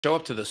show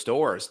up to the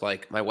stores.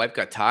 Like my wife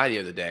got Thai the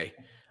other day.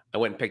 I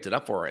went and picked it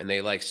up for her, and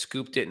they like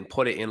scooped it and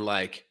put it in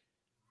like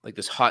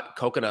this hot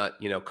coconut,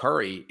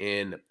 curry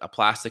in a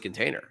plastic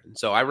container. And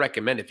so I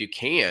recommend if you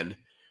can,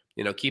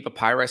 keep a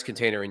Pyrex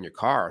container in your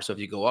car. So if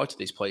you go out to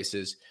these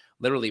places,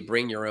 literally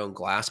bring your own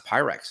glass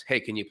Pyrex. Hey,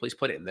 can you please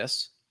put it in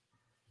this?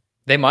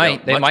 They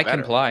Much might better.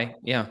 comply.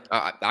 Yeah.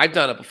 I've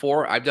done it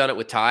before. I've done it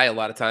with Thai a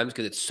lot of times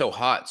because it's so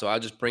hot. So I'll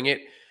just bring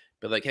it,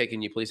 but like, hey,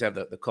 can you please have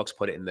the cooks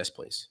put it in this,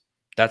 please?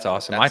 That's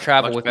awesome. I That's a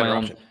travel much with my better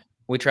own option.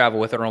 we travel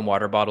with our own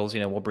water bottles,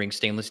 we'll bring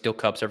stainless steel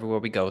cups everywhere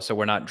we go, so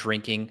we're not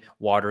drinking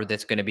water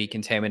that's gonna be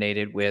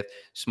contaminated with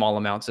small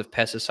amounts of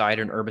pesticide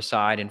and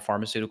herbicide and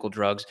pharmaceutical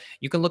drugs.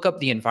 You can look up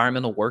the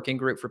Environmental Working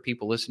Group for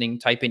people listening,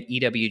 type in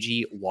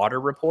EWG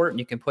water report, and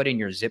you can put in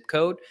your zip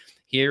code.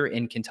 Here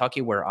in Kentucky,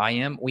 where I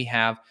am, we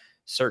have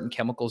certain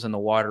chemicals in the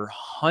water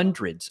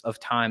hundreds of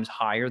times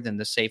higher than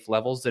the safe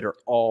levels that are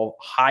all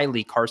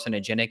highly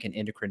carcinogenic and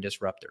endocrine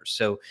disruptors.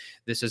 So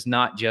this is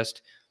not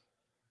just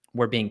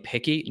we're being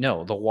picky.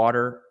 No, the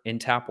water in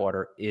tap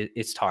water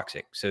it's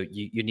toxic. So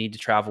you need to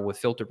travel with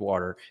filtered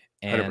water,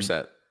 and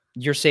 100%.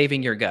 you're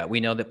saving your gut. We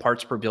know that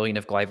parts per billion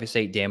of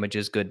glyphosate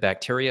damages good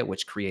bacteria,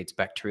 which creates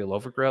bacterial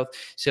overgrowth.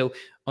 So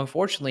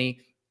unfortunately,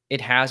 it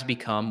has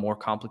become more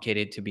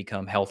complicated to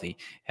become healthy.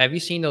 Have you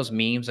seen those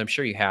memes? I'm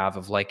sure you have,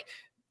 of like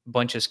a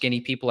bunch of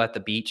skinny people at the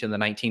beach in the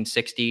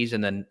 1960s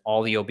and then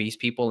all the obese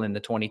people in the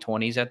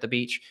 2020s at the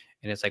beach.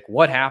 And it's like,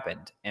 what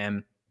happened?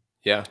 And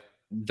Yeah.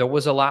 there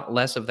was a lot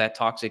less of that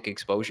toxic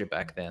exposure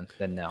back then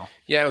than now.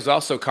 Yeah, it was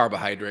also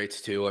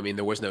carbohydrates too. I mean,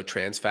 there was no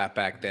trans fat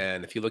back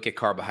then. If you look at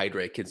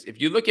carbohydrate kids,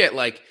 if you look at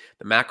like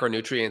the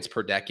macronutrients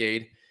per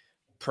decade,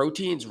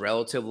 protein's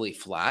relatively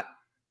flat.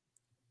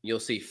 You'll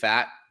see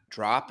fat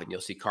drop and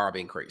you'll see carb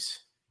increase.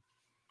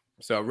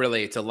 So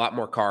really it's a lot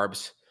more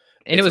carbs.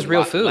 And it It's was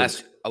real food.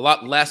 a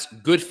lot less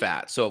good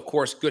fat. So of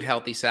course, good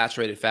healthy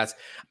saturated fats.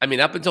 I mean,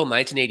 up until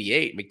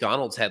 1988,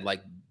 McDonald's had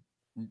like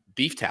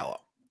beef tallow.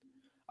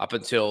 Up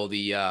until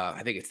the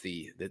I think it's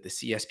the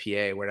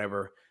CSPA,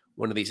 whatever,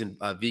 one of these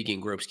vegan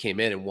groups came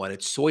in and wanted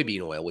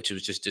soybean oil, which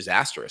was just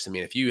disastrous. I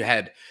mean, if you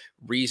had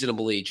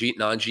reasonably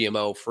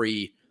non-GMO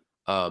free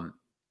um,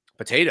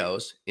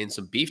 potatoes in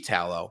some beef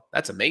tallow,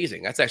 that's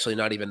amazing. That's actually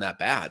not even that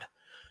bad.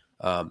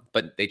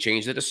 But they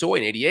changed it to soy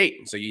in 88.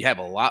 And so you have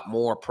a lot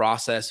more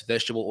processed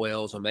vegetable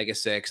oils,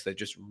 omega-6, that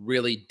just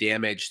really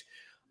damaged,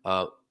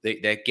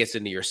 that gets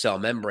into your cell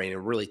membrane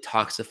and really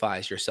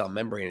toxifies your cell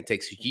membrane. It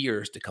takes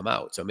years to come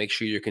out. So make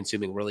sure you're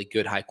consuming really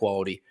good, high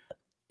quality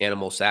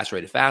animal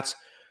saturated fats.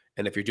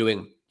 And if you're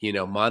doing,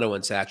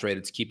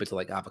 monounsaturated, keep it to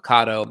like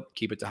avocado,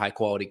 keep it to high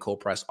quality cold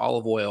pressed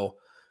olive oil,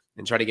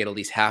 and try to get at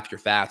least half your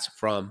fats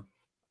from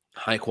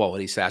high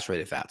quality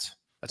saturated fats.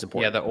 That's Yeah,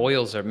 important. the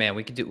oils are, man,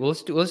 we could do well,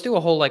 let's do a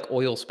whole like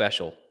oil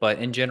special. But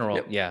in general,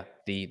 Yep. yeah,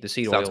 the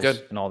seed Sounds oils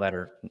good. and all that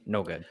are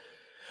no good.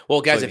 Well,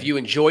 guys, if Soybean. you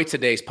enjoyed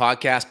today's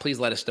podcast, please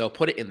let us know.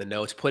 Put it in the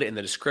notes, put it in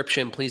the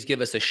description. Please give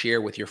us a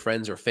share with your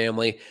friends or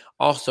family.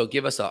 Also,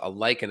 give us a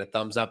like and a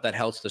thumbs up. That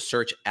helps the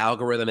search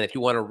algorithm. And if you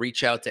want to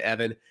reach out to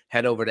Evan,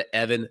 head over to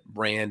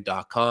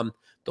evanbrand.com.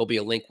 There'll be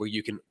a link where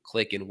you can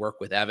click and work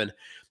with Evan.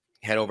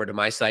 Head over to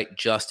my site,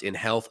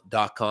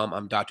 justinhealth.com.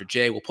 I'm Dr.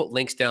 J. We'll put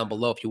links down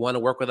below. If you want to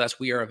work with us,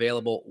 we are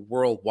available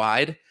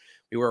worldwide.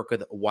 We work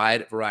with a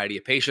wide variety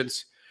of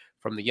patients,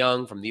 from the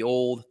young, from the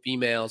old,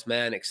 females,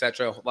 men,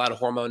 etc. A lot of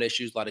hormone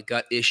issues, a lot of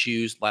gut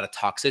issues, a lot of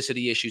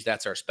toxicity issues.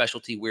 That's our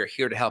specialty. We're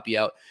here to help you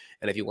out.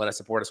 And if you want to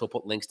support us, we'll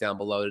put links down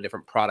below to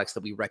different products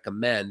that we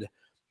recommend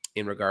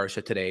in regards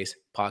to today's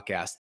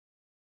podcast.